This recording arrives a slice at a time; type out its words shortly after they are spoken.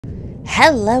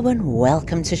Hello and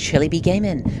welcome to Chilly Bee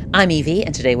Gaming. I'm Evie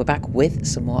and today we're back with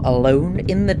some more Alone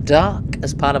in the Dark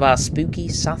as part of our Spooky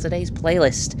Saturdays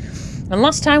playlist. And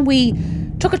last time we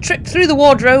took a trip through the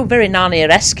wardrobe, very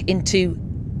Narnia-esque, into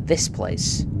this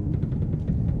place,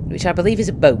 which I believe is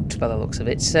a boat by the looks of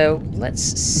it. So let's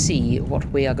see what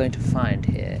we are going to find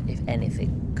here, if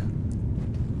anything.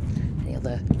 Any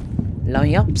other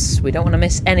lanyards? We don't want to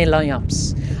miss any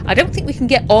lanyards. I don't think we can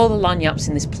get all the lanyards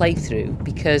in this playthrough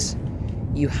because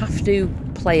you have to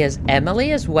play as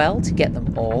Emily as well to get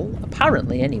them all.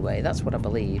 Apparently, anyway, that's what I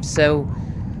believe. So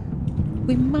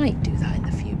we might do that in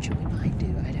the future. We might do.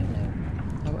 I don't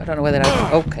know. I don't know whether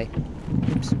I'd... Okay.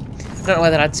 Oops. I don't know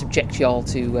whether I'd subject y'all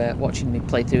to watching me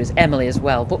play through as Emily as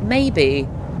well. But maybe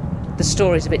the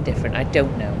story's a bit different. I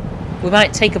don't know. We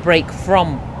might take a break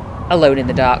from Alone in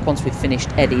the Dark once we've finished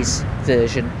Eddie's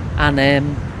version.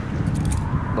 And,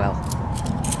 well,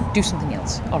 do something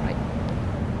else. Alright.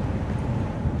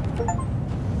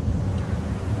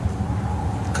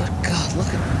 Good God, look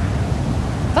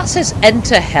at... That says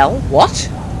enter hell. What?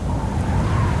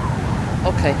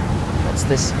 Okay. What's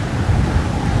this?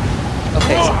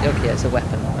 Okay, it's a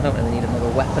weapon. I don't really need another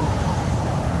weapon.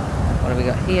 What have we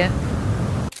got here?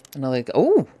 Another...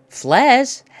 Oh!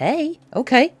 Flares! Hey!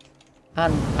 Okay.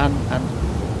 And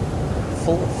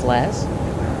full of flares.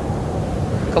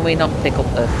 Can we not pick up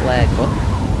a flare gun?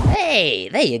 Hey!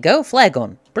 There you go! Flare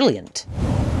gun. Brilliant.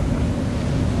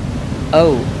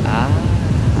 Oh,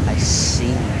 I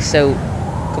see. So,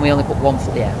 can we only put one...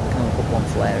 Yeah, we can only put one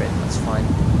flare in. That's fine.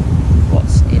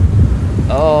 What's in...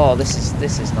 Oh, this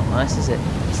is not nice, is it?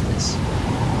 What's this?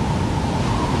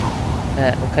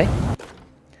 Okay.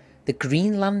 The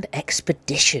Greenland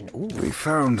Expedition. Ooh. We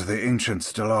found the ancient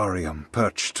stellarium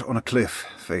perched on a cliff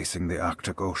facing the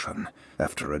Arctic Ocean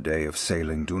after a day of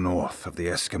sailing due north of the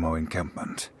Eskimo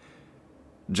encampment.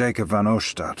 Jacob van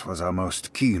Oostad was our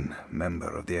most keen member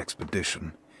of the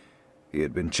expedition. He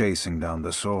had been chasing down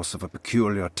the source of a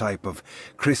peculiar type of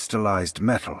crystallized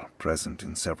metal present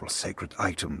in several sacred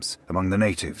items among the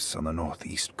natives on the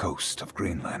northeast coast of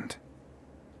Greenland.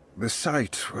 The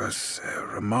site was a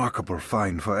remarkable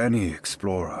find for any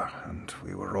explorer, and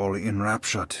we were all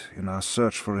enraptured in our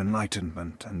search for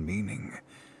enlightenment and meaning.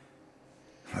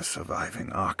 The surviving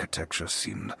architecture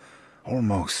seemed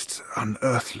almost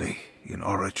unearthly in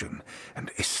origin and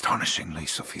astonishingly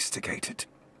sophisticated.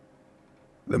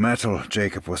 The metal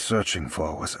Jacob was searching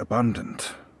for was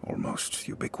abundant, almost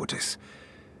ubiquitous.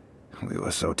 We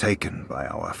were so taken by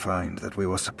our find that we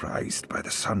were surprised by the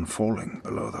sun falling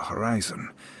below the horizon.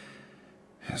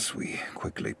 As we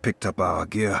quickly picked up our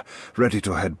gear, ready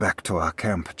to head back to our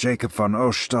camp, Jacob van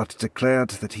Oostad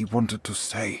declared that he wanted to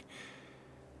stay.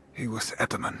 He was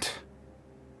adamant.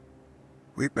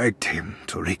 We begged him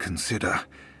to reconsider.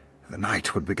 The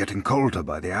night would be getting colder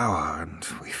by the hour, and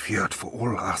we feared for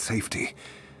all our safety.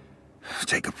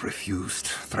 Jacob refused,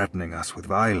 threatening us with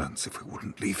violence if we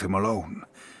wouldn't leave him alone.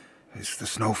 As the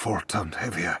snowfall turned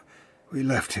heavier, we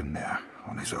left him there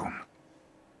on his own.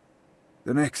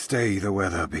 The next day the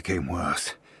weather became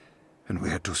worse, and we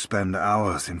had to spend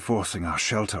hours enforcing our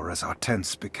shelter as our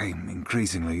tents became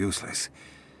increasingly useless.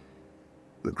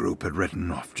 The group had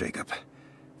written off Jacob,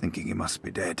 thinking he must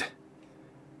be dead.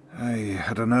 I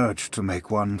had an urge to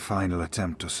make one final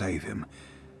attempt to save him,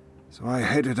 so I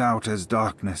headed out as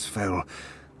darkness fell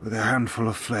with a handful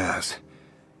of flares,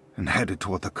 and headed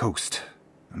toward the coast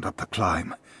and up the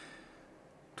climb,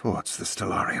 towards the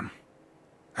stellarium.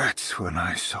 That's when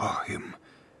I saw him,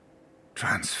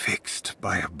 transfixed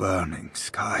by a burning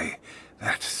sky,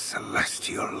 that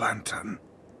celestial lantern.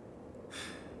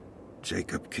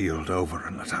 Jacob keeled over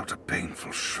and let out a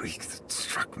painful shriek that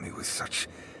struck me with such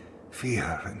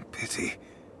fear and pity.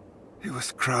 He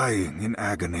was crying in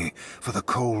agony, for the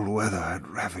cold weather had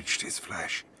ravaged his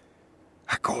flesh.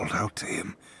 I called out to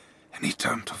him, and he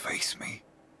turned to face me.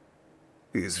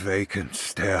 His vacant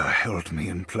stare held me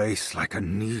in place like a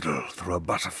needle through a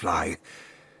butterfly,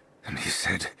 and he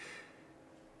said,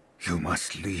 "You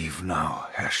must leave now,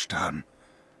 Herstan.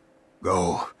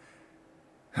 Go,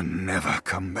 and never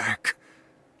come back."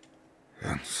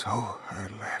 And so I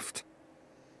left.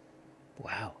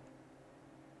 Wow.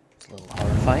 It's a little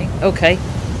horrifying. Okay.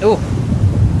 Oh.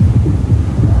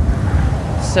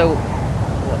 So,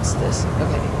 what's this?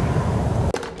 Okay.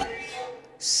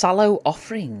 Sallow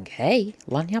offering. Hey,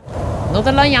 lanyard.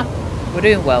 Another lanyard. We're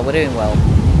doing well, we're doing well.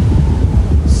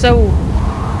 So,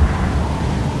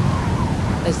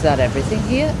 is that everything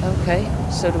here? Okay.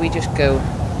 So do we just go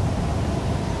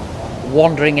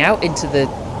wandering out into the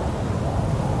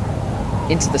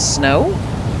snow?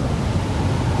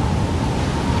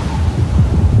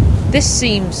 This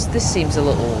seems a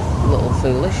little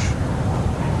foolish.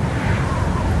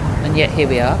 And yet here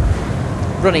we are,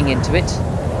 running into it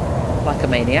like a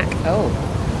maniac. Oh.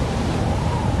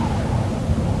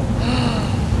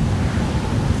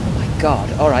 Oh my god.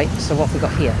 Alright, so what have we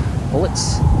got here?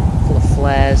 Bullets, full of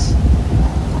flares.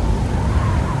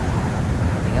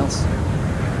 Anything else?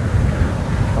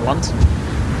 A lantern.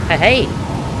 Hey, hey! I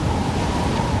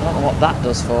don't know what that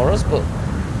does for us, but...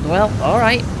 well,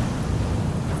 alright. I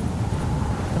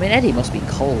mean, Eddie must be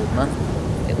cold, man.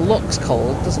 It looks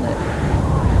cold, doesn't it?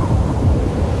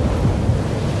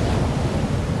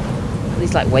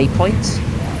 These like waypoints.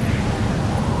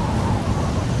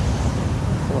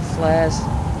 Full of flares.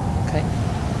 Okay.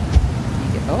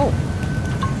 Oh.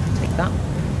 Take that.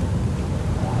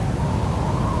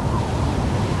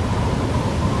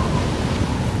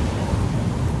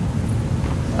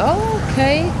 Oh,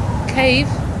 okay. Cave.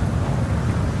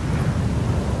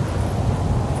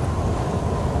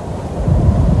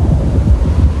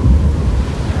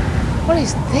 What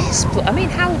is this? I mean,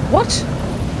 how? What?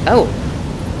 Oh.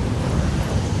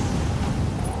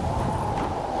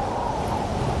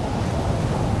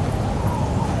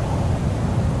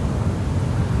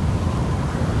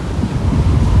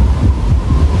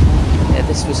 Yeah,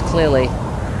 this was clearly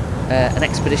an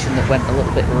expedition that went a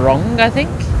little bit wrong, I think.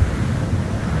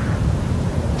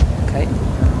 Okay.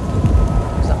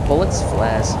 Is that bullets?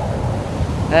 Flares.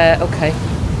 Okay.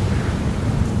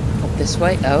 Up this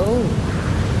way. Oh.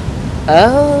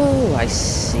 Oh, I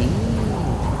see.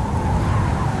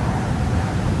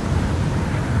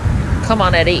 Come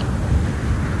on, Eddie.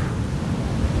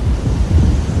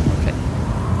 Okay.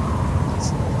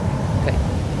 Okay.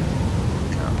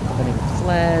 Can't pick up any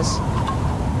flares.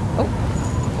 Oh,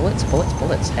 bullets, bullets,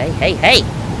 bullets. Hey, hey, hey!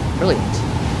 Brilliant.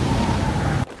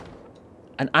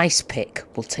 An ice pick.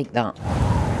 We'll take that.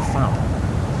 Fab.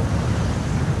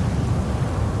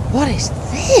 What is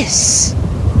this?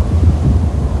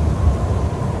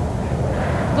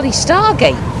 Bloody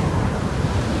Stargate!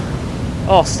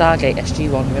 Oh, Stargate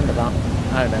SG-1, remember that?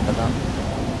 I remember that.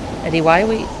 Eddie, what are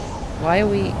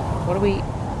we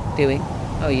doing?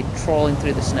 Oh, you're trawling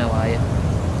through the snow, are you?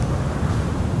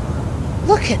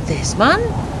 Look at this, man!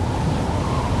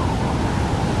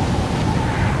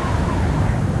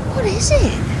 What is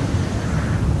it?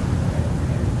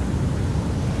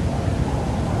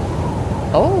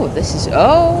 Oh, this is...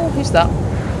 oh, who's that?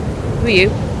 Who are you?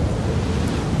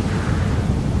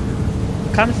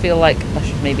 I kind of feel like I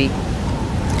should maybe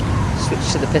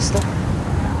switch to the pistol.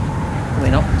 Can we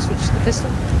not switch to the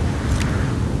pistol?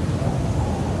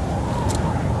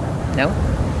 No?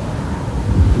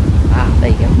 Ah,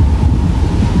 there you go.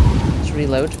 Let's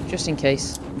reload, just in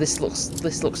case. This looks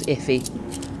iffy.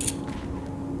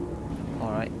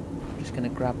 Alright, I'm just gonna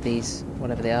grab these,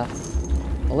 whatever they are.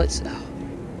 Bullets. Oh,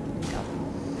 God.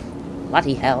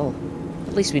 Bloody hell.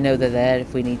 At least we know they're there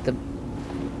if we need them.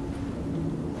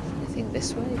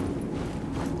 This way.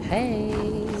 Hey,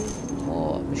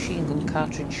 more machine gun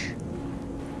cartridge.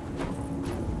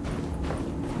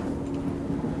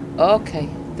 Okay,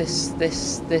 this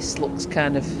looks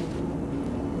kind of.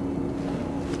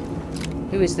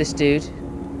 Who is this dude?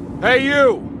 Hey,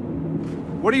 you!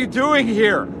 What are you doing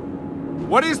here?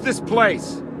 What is this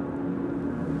place?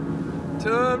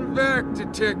 Turn back,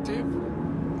 detective.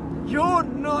 You're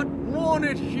not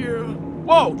wanted here.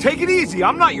 Whoa, take it easy.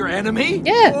 I'm not your enemy.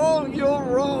 Yeah. Oh, you're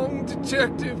wrong,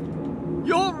 detective.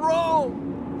 You're wrong.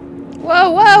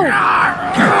 Whoa, whoa.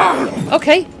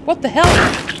 Okay, what the hell?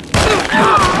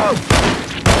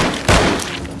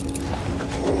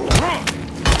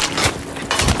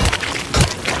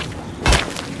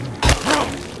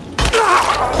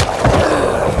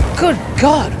 Good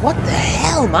God, what the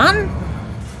hell, man?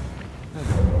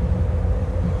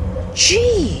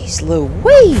 Jeez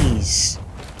Louise.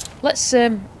 Let's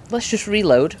just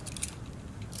reload.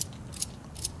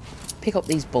 Pick up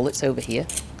these bullets over here,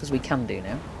 because we can do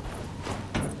now.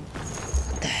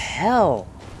 What the hell?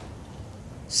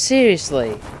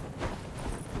 Seriously?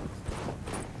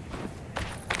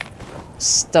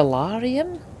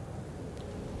 Stellarium?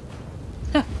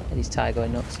 Huh, Eddie's tire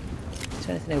going nuts. Is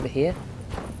there anything over here?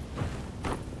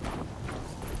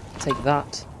 Take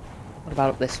that. What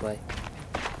about up this way?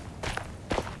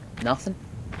 Nothing?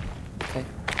 Okay.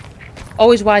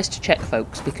 Always wise to check,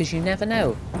 folks, because you never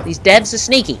know. These devs are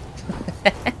sneaky.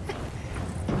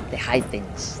 They hide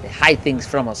things. They hide things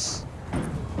from us.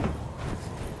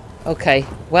 Okay,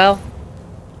 well...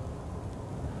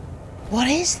 what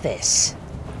is this?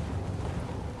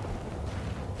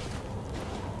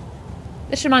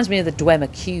 This reminds me of the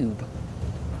Dwemer Cube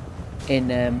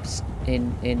in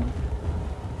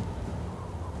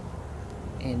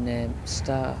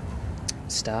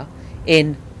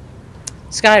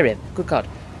Skyrim. Good God.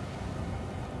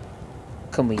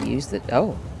 Can we use the...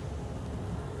 Oh.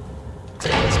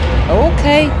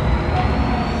 Okay.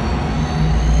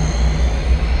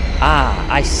 Ah,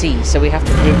 I see. So we have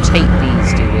to rotate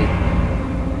these, do we?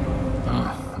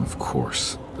 Ah, of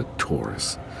course. The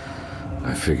Taurus.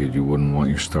 I figured you wouldn't want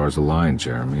your stars aligned,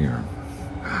 Jeremy, or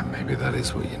maybe that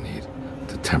is what you need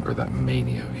to temper that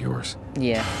mania of yours.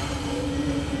 Yeah.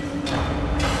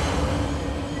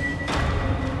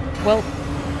 Well.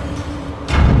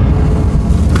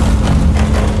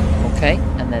 Okay,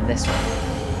 and then this one.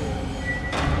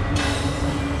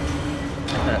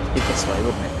 It'd be this way,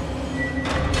 wouldn't it?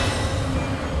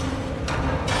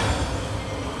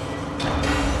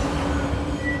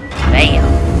 Bam!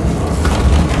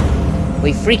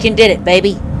 We freaking did it,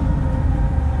 baby!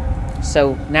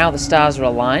 So now the stars are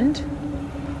aligned.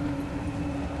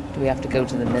 Do we have to go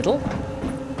to the middle?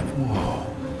 Whoa.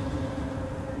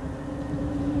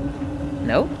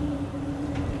 No?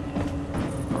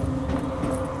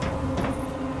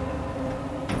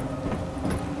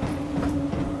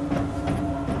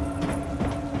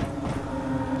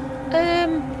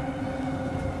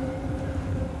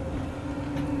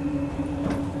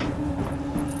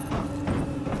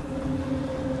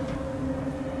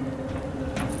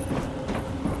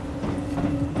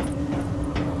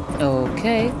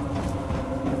 Okay.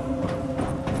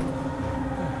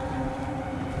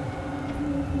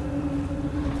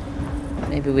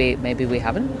 Maybe we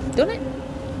haven't done it.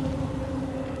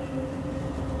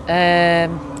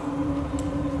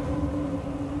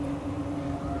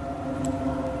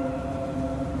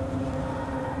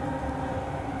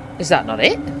 Is that not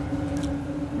it?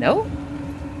 No?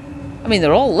 I mean,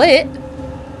 they're all lit.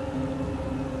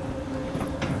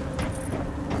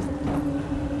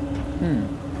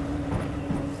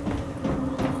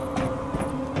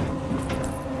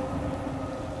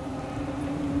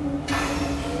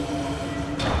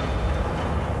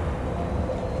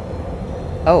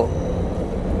 Oh.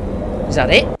 Is that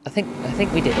it? I think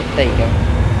we did it. There you go.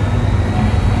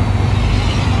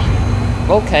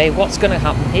 Okay, what's gonna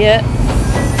happen here?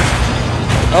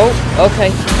 Oh,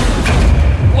 okay.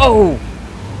 Whoa!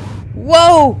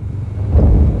 Whoa!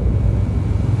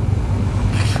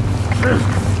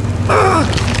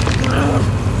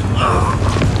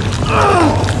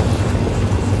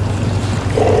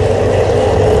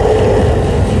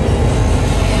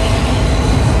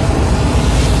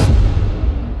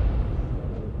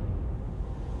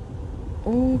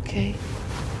 Okay.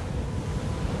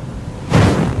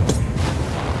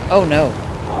 Oh no.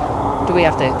 Do we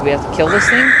have to kill this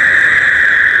thing?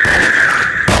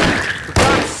 For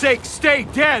God's sake, stay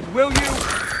dead, will you?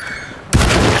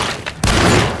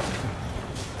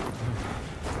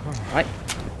 Right.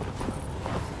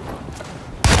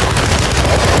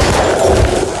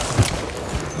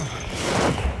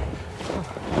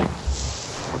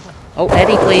 Oh,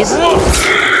 Eddie, please.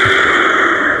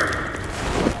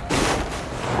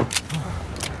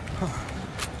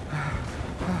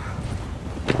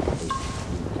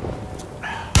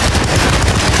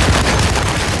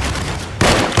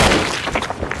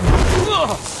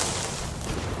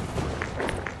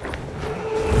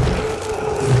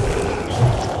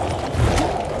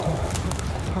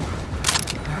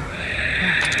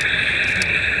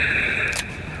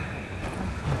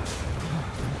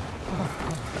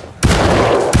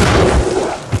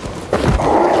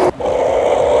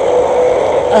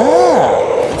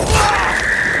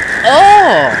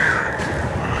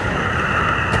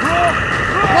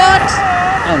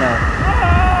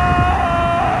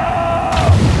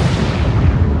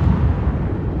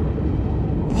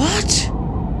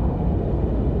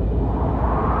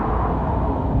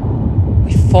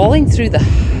 Falling through the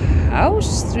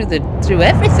house? Through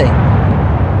everything?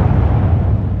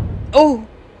 Oh!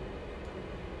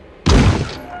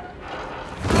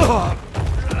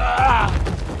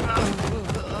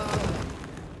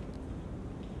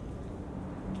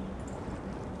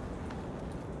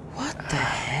 What the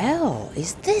hell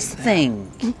is this thing?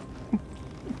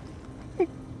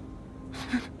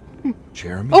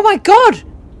 Jeremy? Oh my god!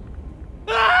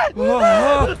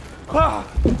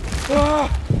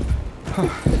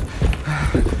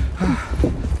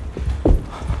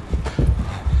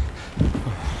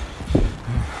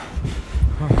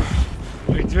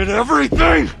 I did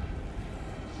everything!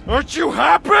 Aren't you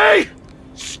happy?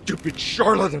 Stupid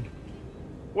charlatan!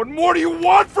 What more do you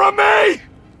want from me?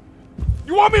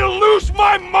 You want me to lose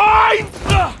my mind?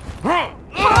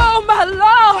 Oh, my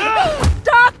Lord!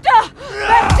 Doctor!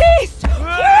 Baptiste!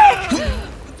 Quick!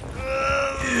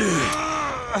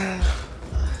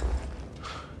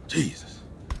 Jesus.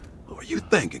 What were you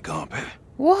thinking, compadre?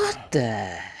 What the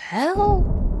hell?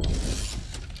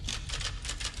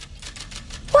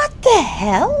 What the the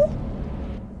hell?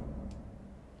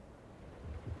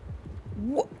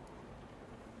 What?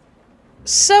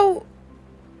 So...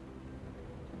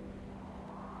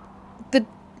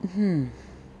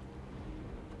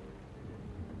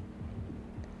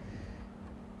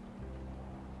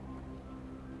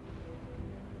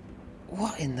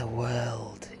 What in the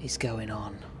world is going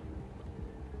on?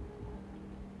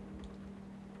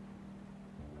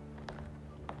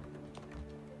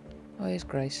 Oh, here's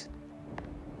Grace.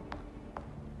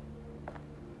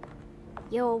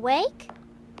 You awake?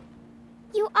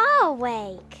 You are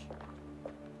awake.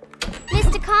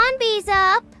 Mr. Conby's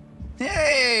up.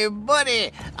 Hey,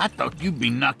 buddy! I thought you'd be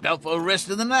knocked out for the rest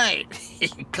of the night.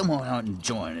 Come on out and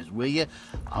join us, will you?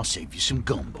 I'll save you some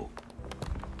gumbo.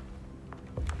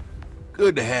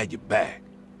 Good to have you back.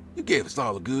 You gave us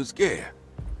all a good scare.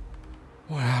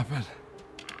 What happened?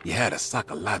 You had a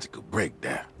psychological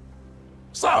breakdown.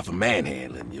 Sorry for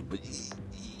manhandling you, but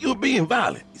you were being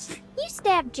violent, you see. You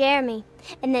stabbed Jeremy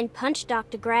and then punched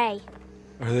Dr. Gray.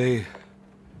 Are they...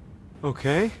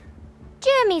 okay?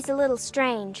 Jeremy's a little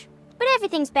strange, but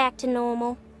everything's back to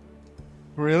normal.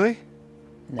 Really?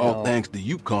 No. All thanks to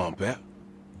you, Compat.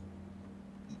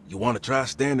 You want to try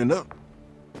standing up?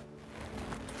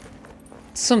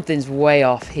 Something's way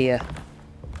off here.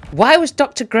 Why was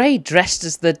Dr. Gray dressed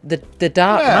as the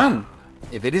dark man?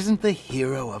 If it isn't the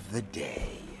hero of the day.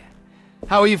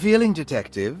 How are you feeling,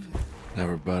 Detective?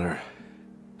 Never better.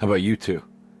 How about you two?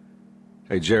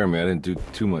 Hey, Jeremy, I didn't do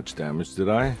too much damage, did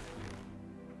I?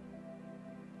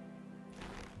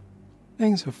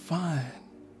 Things are fine.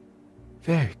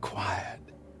 Very quiet.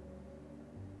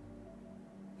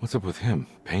 What's up with him?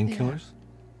 Painkillers?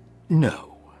 No.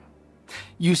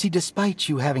 You see, despite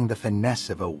you having the finesse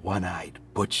of a one-eyed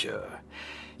butcher,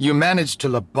 you managed to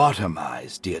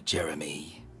lobotomize dear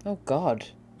Jeremy. Oh, God.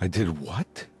 I did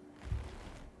what?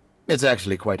 It's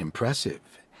actually quite impressive.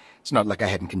 It's not like I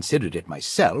hadn't considered it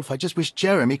myself. I just wish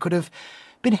Jeremy could have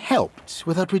been helped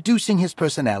without reducing his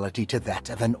personality to that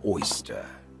of an oyster.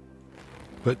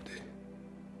 But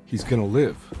he's gonna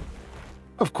live.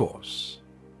 Of course.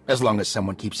 As long as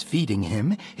someone keeps feeding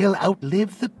him, he'll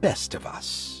outlive the best of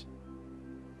us.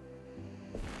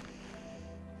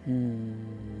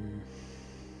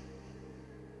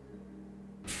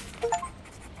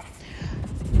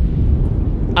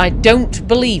 I don't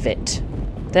believe it.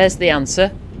 There's the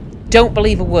answer. Don't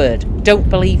believe a word. Don't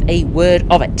believe a word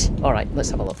of it. Alright, let's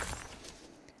have a look.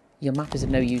 Your map is of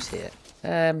no use here.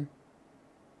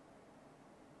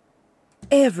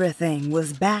 Everything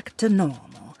was back to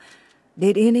normal.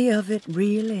 Did any of it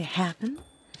really happen?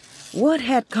 What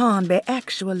had Conby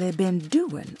actually been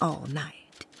doing all night?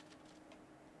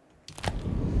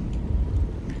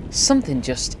 Something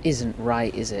just isn't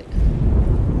right, is it?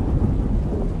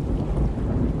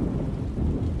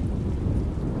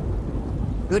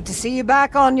 Good to see you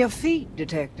back on your feet,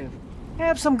 Detective.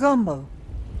 Have some gumbo.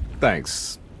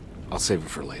 Thanks. I'll save it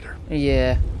for later.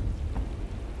 Yeah.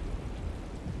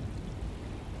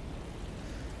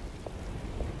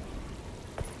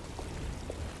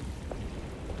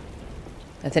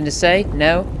 Anything to say?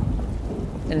 No?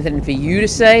 Anything for you to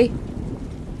say?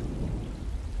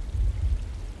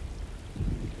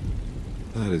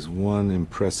 That is one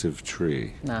impressive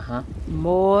tree. Uh-huh.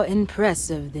 More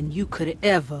impressive than you could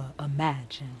ever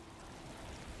imagine.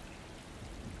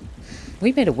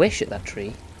 We made a wish at that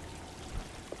tree.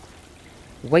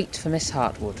 Wait for Miss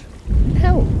Hartwood.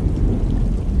 No.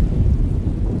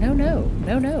 No, no.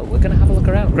 No, no. We're going to have a look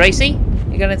around. Gracie,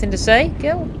 you got anything to say,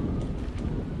 Gil?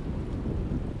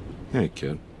 Hey,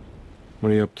 kid.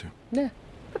 What are you up to? Yeah.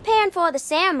 Preparing for the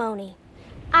ceremony.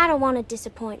 I don't want to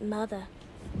disappoint Mother.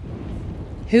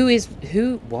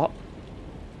 What?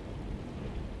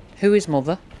 Who is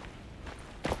Mother?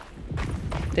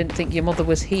 Didn't think your mother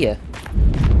was here.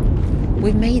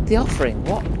 We made the offering.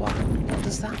 What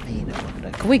does that mean, I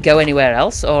wonder? Can we go anywhere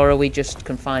else, or are we just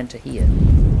confined to here?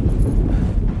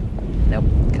 Nope,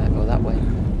 can't go that way.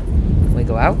 Can we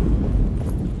go out?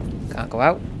 Can't go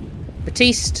out.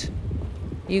 Batiste,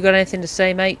 you got anything to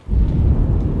say, mate?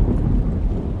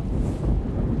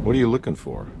 What are you looking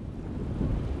for?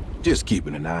 Just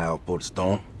keeping an eye out for the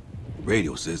storm.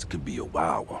 Radio says it could be a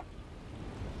wild one.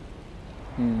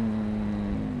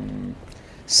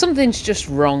 Something's just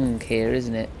wrong here,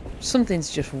 isn't it? Something's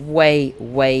just way,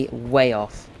 way, way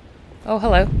off. Oh,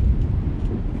 hello.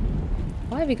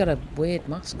 Why have you got a weird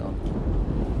mask on?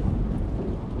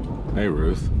 Hey,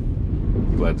 Ruth.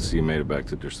 Glad to see you made it back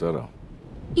to Derceto.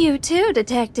 You too,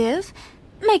 Detective.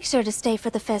 Make sure to stay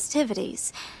for the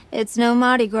festivities. It's no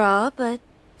Mardi Gras, but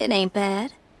it ain't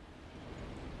bad.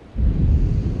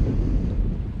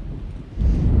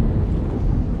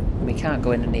 we can't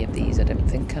go in any of these, I don't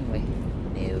think, can we?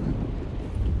 No.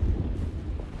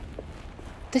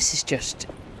 This is just...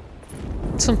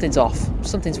 Something's off.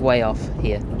 Something's way off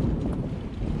here.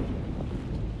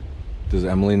 Does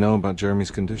Emily know about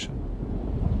Jeremy's condition?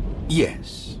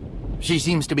 Yes. She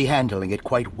seems to be handling it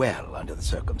quite well under the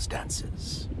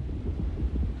circumstances.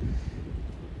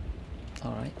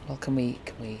 Alright, well, can we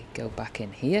go back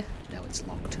in here? No, it's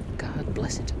locked. God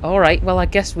bless it. Alright, well, I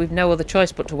guess we've no other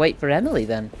choice but to wait for Emily,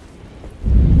 then.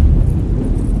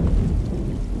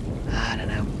 I don't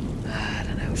know.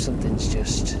 Something's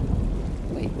just...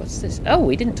 Wait, what's this? Oh,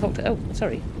 we didn't talk to... Oh,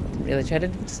 sorry. Didn't realize you had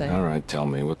anything to say. Alright, tell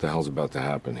me, what the hell's about to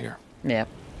happen here? Yeah.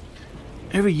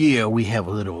 Every year we have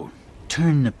a little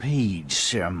turn-the-page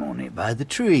ceremony by the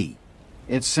tree.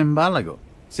 It's symbolical.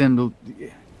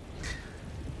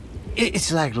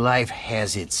 It's like life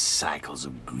has its cycles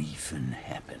of grief and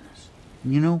happiness.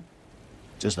 You know?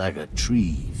 Just like a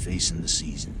tree facing the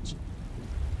seasons.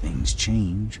 Things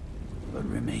change, but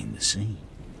remain the same.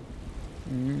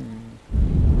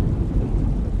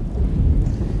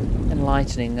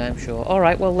 Enlightening, I'm sure.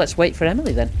 Alright, well, let's wait for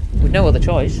Emily, then. With no other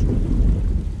choice.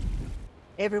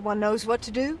 Everyone knows what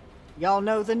to do? Y'all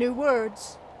know the new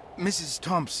words. Mrs.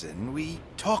 Thompson, we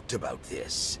talked about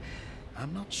this.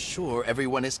 I'm not sure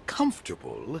everyone is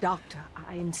comfortable. Doctor,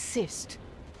 I insist.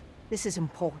 This is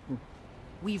important.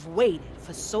 We've waited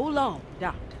for so long,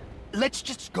 Doctor. Let's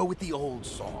just go with the old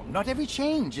song. Not every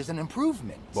change is an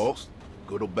improvement. Boss,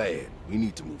 good or bad, we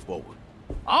need to move forward.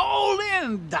 All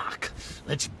in, Doc.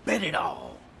 Let's bet it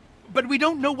all. But we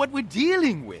don't know what we're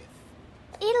dealing with.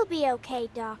 It'll be okay,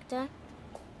 Doctor.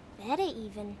 Better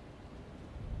even.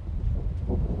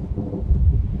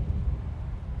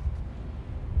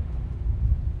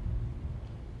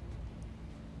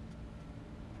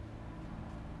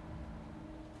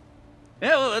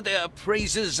 Oh, there are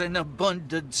praises and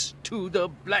abundance to the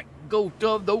black goat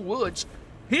of the woods.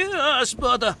 Hear us,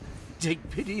 mother.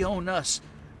 Take pity on us.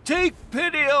 Take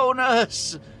pity on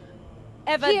us.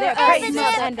 Ever Hear their us, praises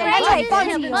mother, and praises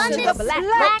abundance and to the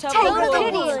black goat of take the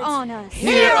pity woods. on us.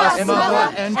 Hear us,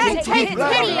 mother, and take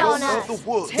pity on us.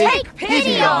 Take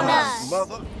pity on us.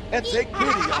 Mother, and take pity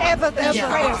on us. Ever their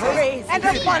praises and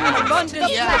abundance to the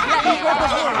black goat of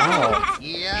the woods.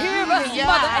 Hear us,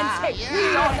 mother, and take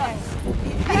pity on us.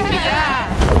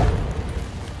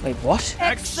 Wait, what?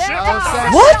 Accept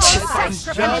What?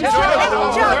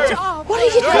 What are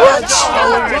you doing?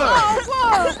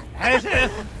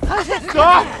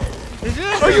 Stop!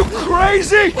 Are you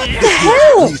crazy? What the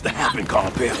hell? Needs to happen,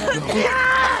 Carpet.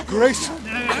 Grace!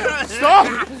 Stop!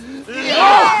 Swap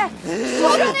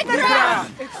the ground!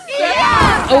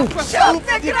 Oh. Swap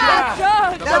the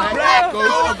ground! The black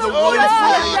goat of the woods!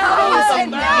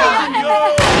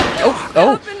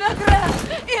 Oh.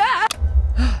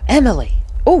 Emily.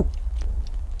 Oh.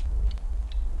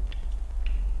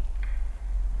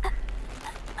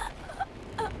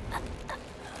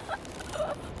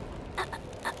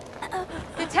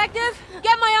 Detective,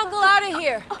 get my uncle out of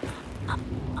here!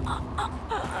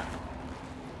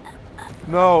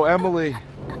 No, Emily.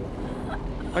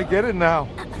 I get it now.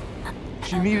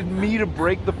 She needed me to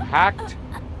break the pact.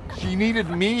 She needed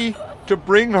me to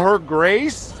bring her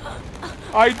Grace.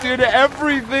 I did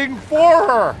everything for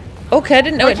her. Okay, I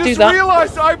didn't know it'd do that. I just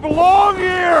realized I belong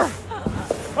here.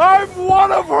 I'm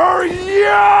one of her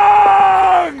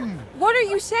young. What are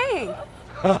you saying?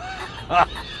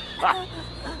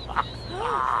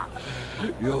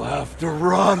 You'll have to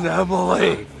run,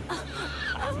 Emily.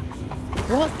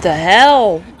 What the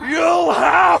hell? You'll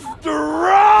have to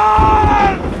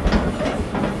run!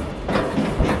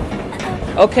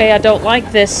 Okay, I don't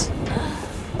like this.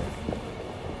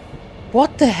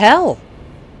 What the hell?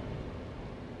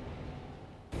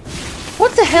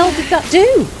 What the hell did that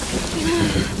do?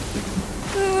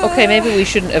 Okay, maybe we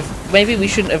shouldn't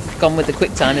have gone with the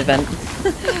quick time event.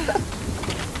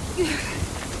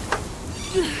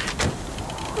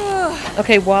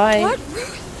 Okay, why? What?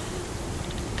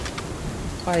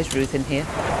 Why is Ruth in here?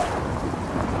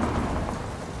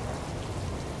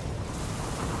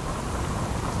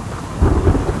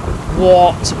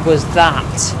 What was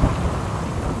that?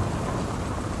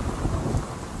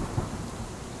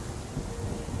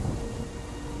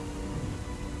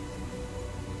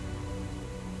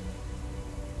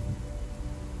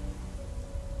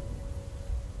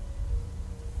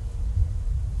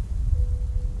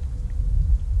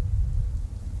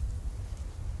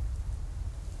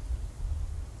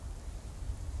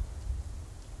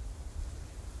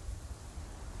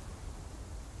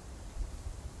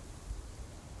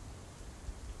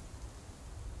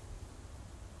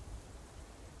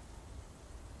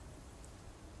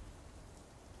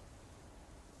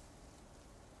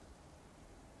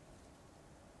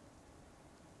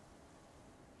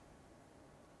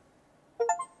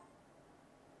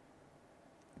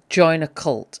 Join a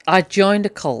cult. I joined a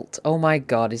cult. Oh my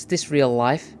god, is this real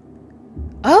life?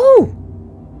 Oh!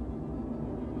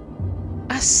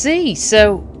 I see.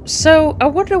 So I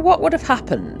wonder what would have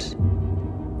happened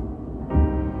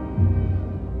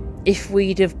if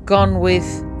we'd have gone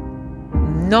with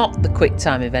not the quick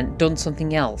time event, done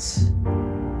something else.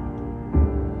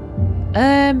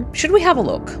 Should we have a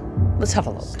look? Let's have a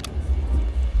look.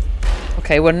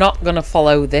 Okay, we're not gonna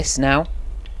follow this now.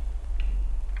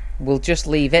 We'll just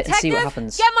leave it and see what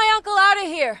happens. Get my uncle out of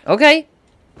here! Okay.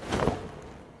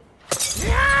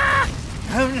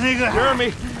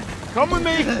 Jeremy, come with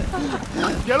me!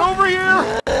 Get over here!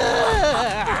 What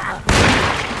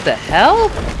the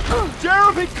hell?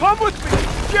 Jeremy, come with me!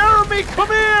 Jeremy, come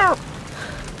here!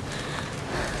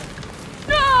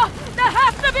 No! There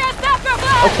has to be a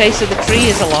sacrifice! Okay, so the tree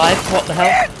is alive. What the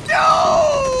hell?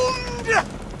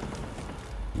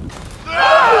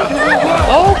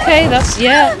 Okay, that's,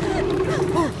 yeah.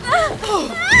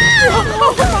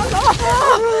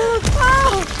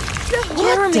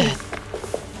 Jeremy!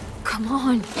 Come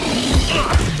on.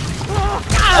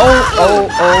 Oh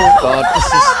god, this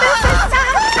is...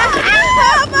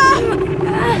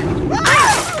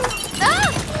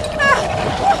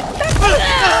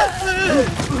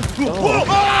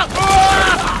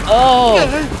 Oh!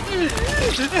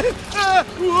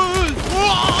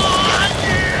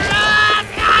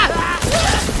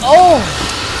 Oh!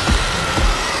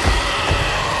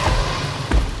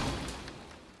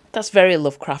 That's very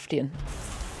Lovecraftian.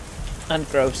 And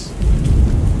gross.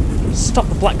 Stop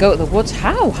the black goat in the woods?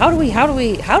 How? How do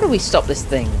we stop this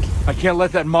thing? I can't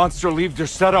let that monster leave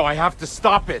Derceto. I have to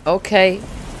stop it. Okay.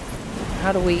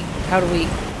 How do we...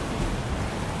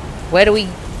 Where do we...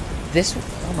 This...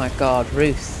 Oh my god,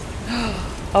 Ruth.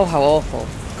 Oh, how awful.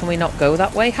 Can we not go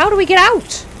that way? How do we get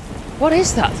out? What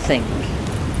is that thing?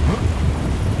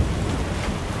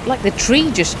 Like the tree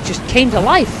just came to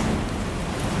life.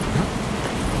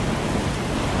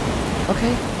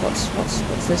 Okay, what's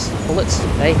this? Bullets?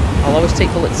 Hey, I'll always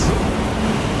take bullets.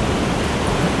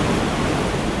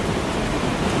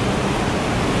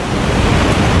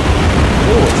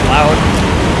 Ooh, it's loud.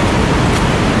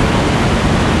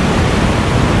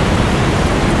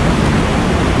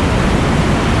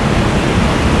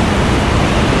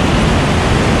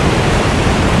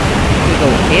 Can we go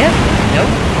here?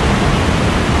 Nope.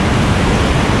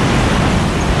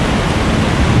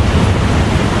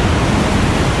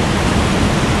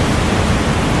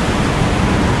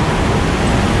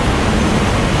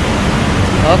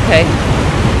 Okay.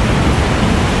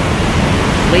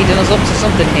 Leading us up to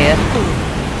something here.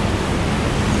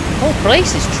 Whole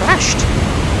place is trashed.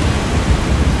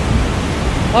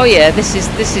 Oh yeah, this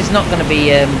is not going to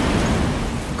be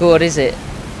good, is it?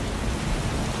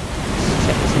 Let's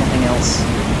check there's nothing else. I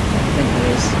think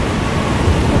there is.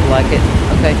 Look like it.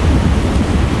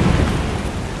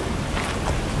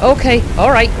 Okay. Okay.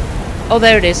 All right. Oh,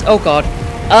 there it is. Oh god.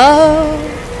 Oh.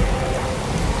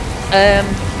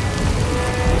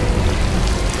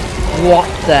 What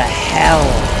the hell?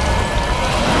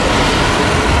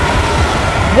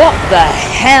 What the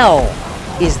hell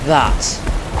is that?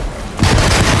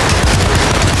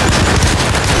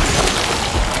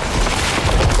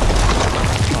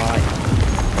 Alright.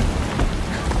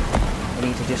 We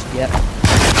need to just, yep.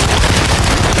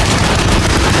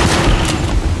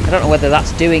 I don't know whether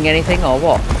that's doing anything or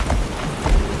what.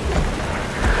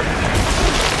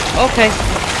 Okay.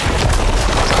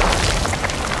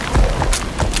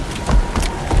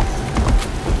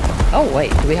 Oh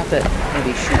wait, do we have to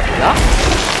maybe shoot that?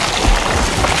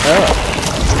 Oh.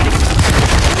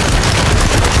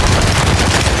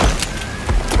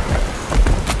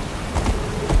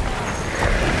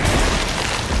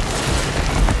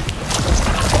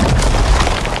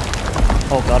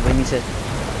 Oh god, we need to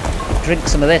drink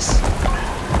some of this.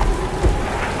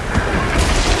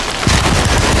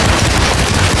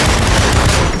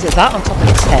 Is it that on top of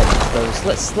its head, I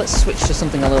suppose? Let's switch to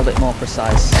something a little bit more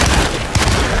precise.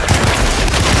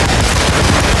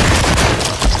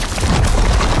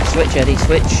 Switch, Eddie,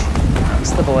 switch.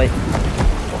 It's the boy.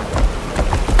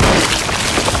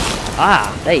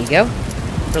 Ah, there you go.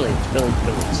 Brilliant, brilliant,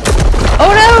 brilliant.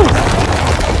 Oh no!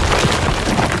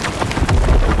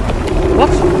 What?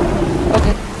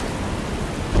 Okay.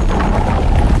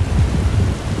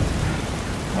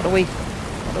 What do we...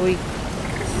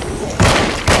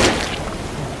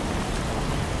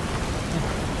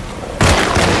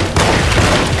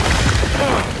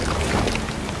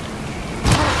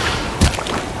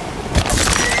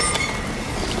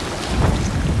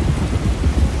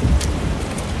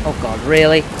 Oh god,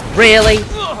 really? Really?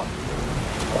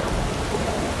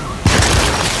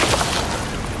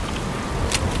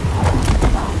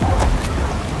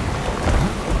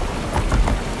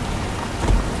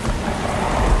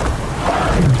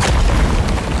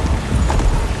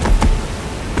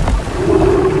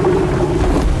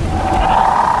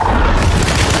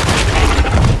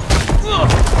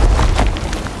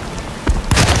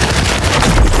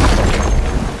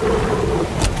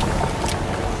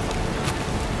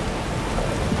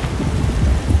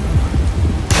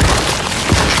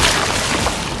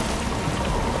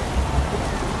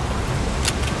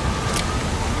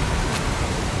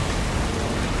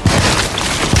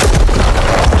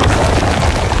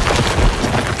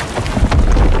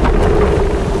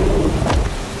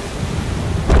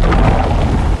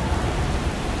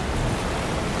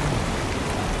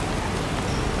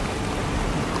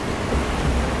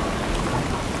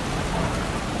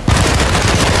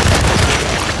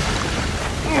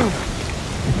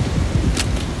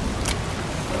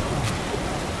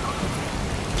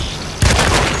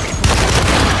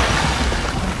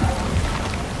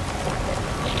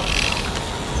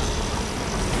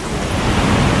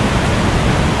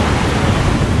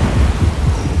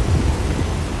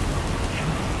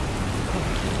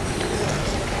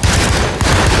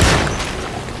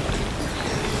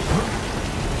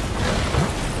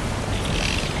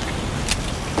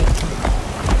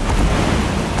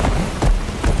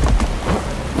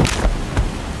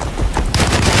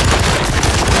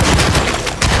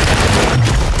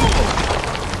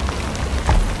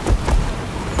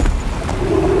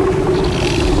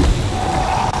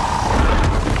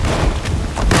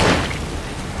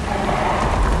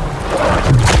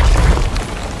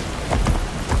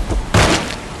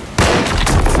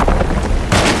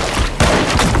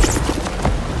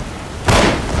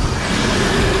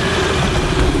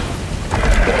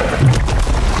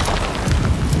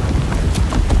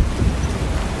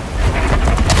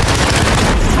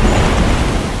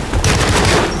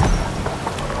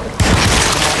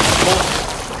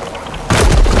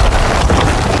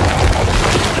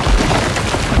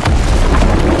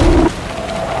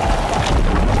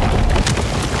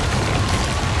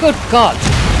 Good God.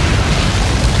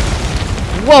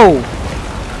 Whoa.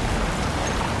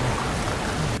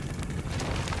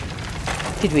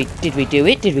 Did we do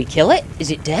it? Did we kill it? Is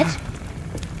it dead?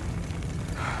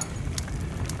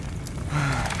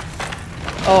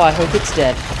 Oh, I hope it's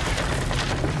dead.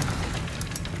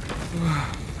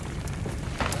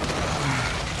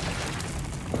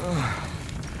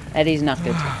 Eddie's not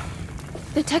good.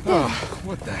 Detective! Oh,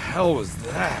 what the hell was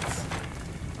that?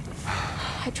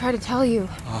 I tried to tell you.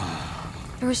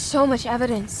 There was so much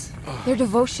evidence. Their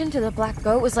devotion to the black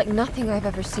goat was like nothing I've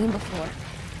ever seen before.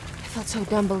 I felt so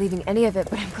dumb believing any of it,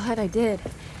 but I'm glad I did.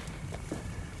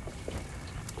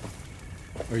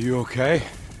 Are you okay?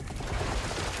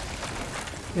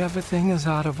 Everything is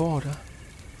out of order.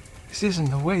 This isn't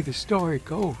the way the story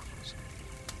goes.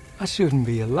 I shouldn't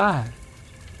be alive.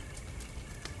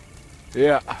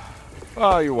 Yeah.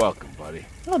 Oh, you're welcome, buddy.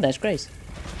 Oh, there's Grace.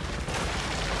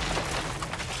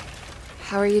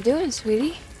 How are you doing,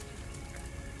 sweetie?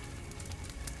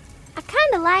 I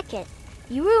kinda like it.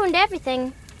 You ruined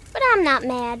everything, but I'm not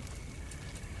mad.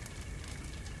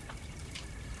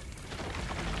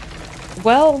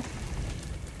 Well...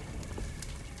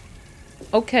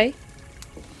 okay.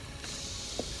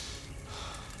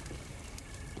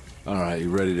 Alright, you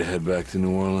ready to head back to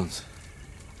New Orleans?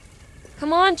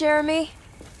 Come on, Jeremy.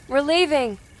 We're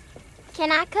leaving.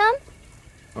 Can I come?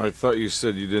 I thought you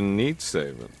said you didn't need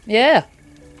saving. Yeah.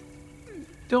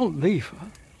 Don't leave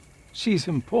her. She's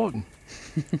important.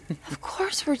 Of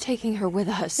course we're taking her with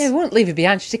us. Yeah, we won't leave her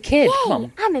behind. She's a kid. Yay, Come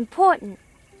on. I'm important.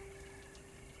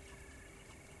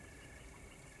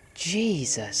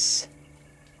 Jesus.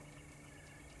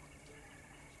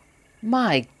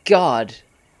 My God.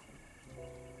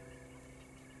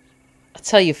 I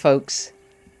tell you, folks,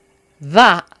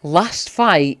 that last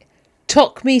fight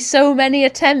took me so many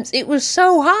attempts. It was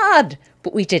so hard.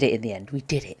 But we did it in the end. We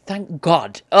did it. Thank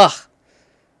God. Ugh.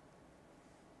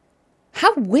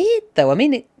 How weird, though. I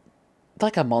mean,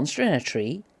 like a monster in a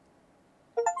tree.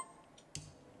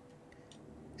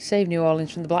 Save New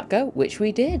Orleans from the Black Goat, which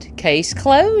we did. Case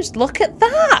closed. Look at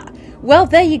that. Well,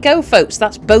 there you go, folks.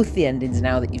 That's both the endings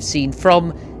now that you've seen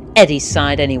from Eddie's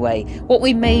side anyway. What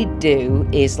we may do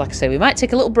is, like I say, we might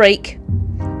take a little break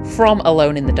from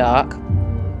Alone in the Dark.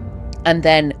 And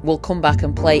then we'll come back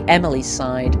and play Emily's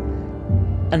side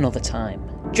another time.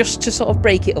 Just to sort of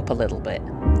break it up a little bit.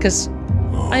 Because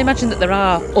I imagine that there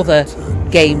are other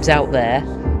games out there.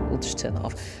 We'll just turn that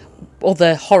off.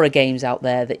 Other horror games out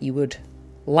there that you would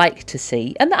like to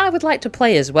see and that I would like to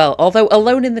play as well. Although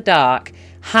Alone in the Dark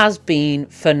has been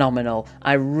phenomenal.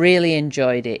 I really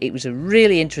enjoyed it. It was a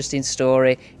really interesting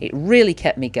story. It really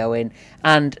kept me going.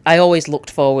 And I always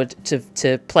looked forward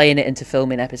to playing it and to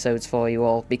filming episodes for you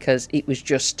all because it was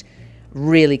just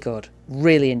really good.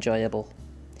 Really enjoyable.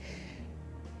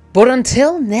 But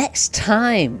until next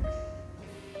time,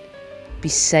 be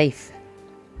safe,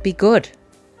 be good,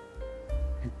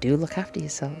 and do look after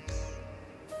yourselves.